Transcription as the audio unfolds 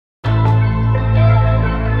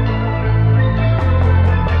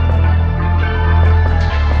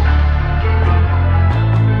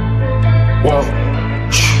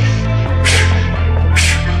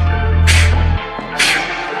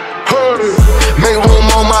Make room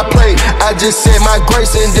on my plate. I just said my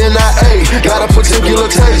grace and then I ate. Got a particular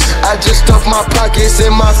taste. I just stuffed my pockets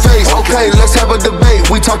in my face. Okay, let's have a debate.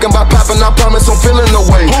 We talking about popping, I promise I'm feeling the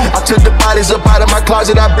way. I took the bodies up out of my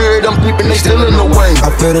closet, I buried them deep and they still in the way. I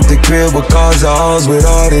filled up the crib with cars and halls with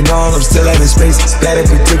all in all. I'm still having space. Got a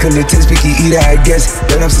particular taste, picky eater, I guess.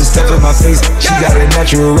 Burn up some stuff in my face. She got a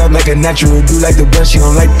natural rap like a natural do like the bun, she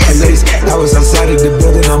don't like my lace. I was outside of the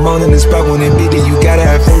building, I'm on in the spot when it beat it, you gotta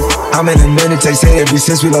have faith. I'm in a meditate state ever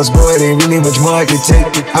since we lost bro, it ain't really much more I can take.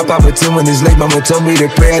 I pop a 10 when it's late, mama told me to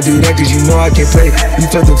pray. I do that cause you know I can play. You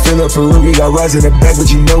felt the fill up for real, we got rides in the back, but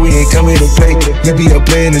you know we ain't coming to play. You be up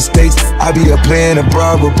playing the States, I be up playing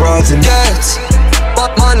abroad with broads and Get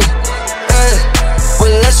what money,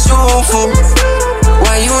 ولا تشوفوا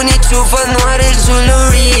وعيوني تشوف انوار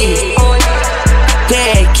الجولوري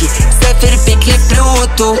تاكي سافر بيك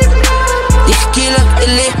لبلوتو يحكي لك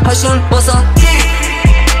اللي هجن بساطي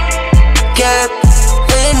كاب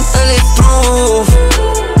من البروف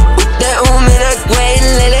وتلاقوا من اجواء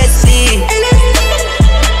الليلاتي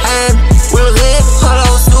عام والغيب على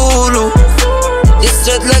وصوله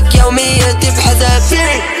يسجد لك يومياتي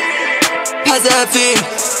بحذافير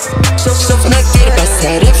شفنا كتير بس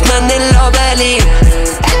عرفنا ان اللعبة ليه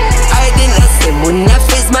عادي نقسم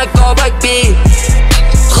وننفذ مجهوبة كبير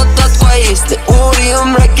خطط كويس تقولي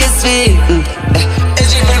ومركز فيه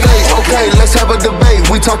Okay, let's have a debate.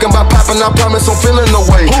 We talking about popping, I promise I'm feeling the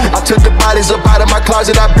way. I took the bodies up out of my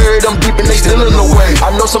closet, I buried them deep and they still in the way.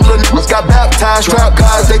 I know some little niggas got baptized, trap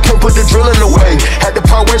guys, they can't put the drilling away. Had to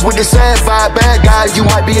part ways with the sad vibe, bad guys, you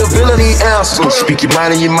might be a villain, he answer. Speak your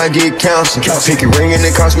mind and you might get counseled. Pick your ring and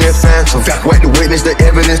it cost me a phantom. Wait to witness the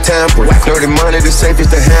evidence tampered. Dirty money, the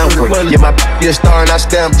safest to hamper. Yeah, my a star and I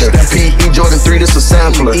stamped it. P.E. Jordan 3, this a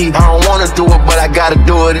sampler. I don't wanna do it, but I gotta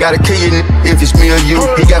do it. Gotta kill you if it's me or you.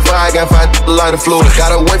 He got five, a lot of fluid.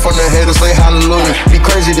 Gotta wait for the haters, say hallelujah. Be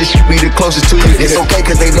crazy, this shit be the closest to you. It's okay,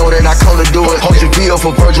 cause they know that I come to do it. Hold your VO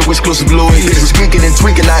for Virgil, exclusive Louis. Bitches squeaking and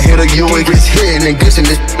tweaking, I hit a U. It gets hitting and glitching,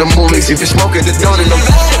 this the movies. If you're smoking, the donut, I'm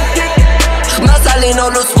خماس علينا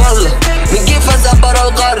ونص والله من كيف برا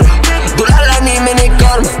القارة دول علاني من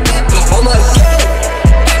الكارما عمر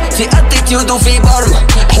في اتيتيود وفي بارما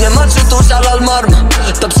احنا ما نشوتوش على المرمى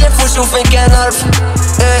طب شافوا شوف فين كان عارفة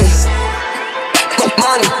ايه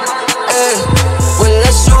ماني ايه ولا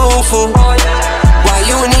تشوفوا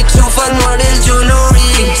وعيوني تشوف انوار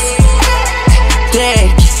الجولوري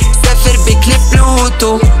تراك سافر بيك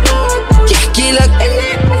لبلوتو يحكي لك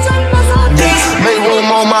Make room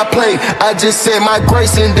on my plate. I just said my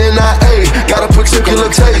grace and then I ate. Got a particular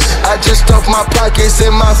taste. I just stuffed my pockets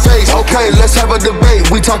in my face. Okay, let's have a debate.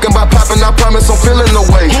 We talking about popping, I promise I'm feeling the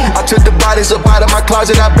way. I took the bodies up out of my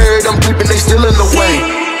closet, I buried them deep and they still in the way.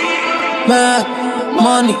 Mad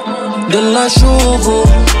money, ده اللي اشوفه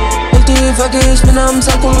قلت فاكس من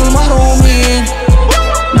امسك كل المحرومين.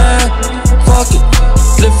 Mad fuck it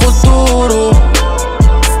لف وتدوروا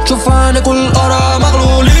شوف عيني كل القرا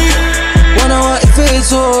مغلولين وانا واقف في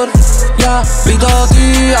الزور يا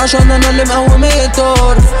بيضاتي عشان انا اللي مقوم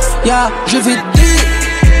الدور يا جي في الديك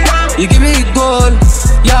يجي 100 جول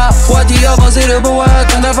يا اخواتي يا بصير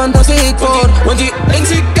بواك انا فانتاستيك فور وانتي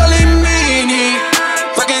انسي تكلميني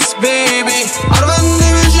فاكس بيبي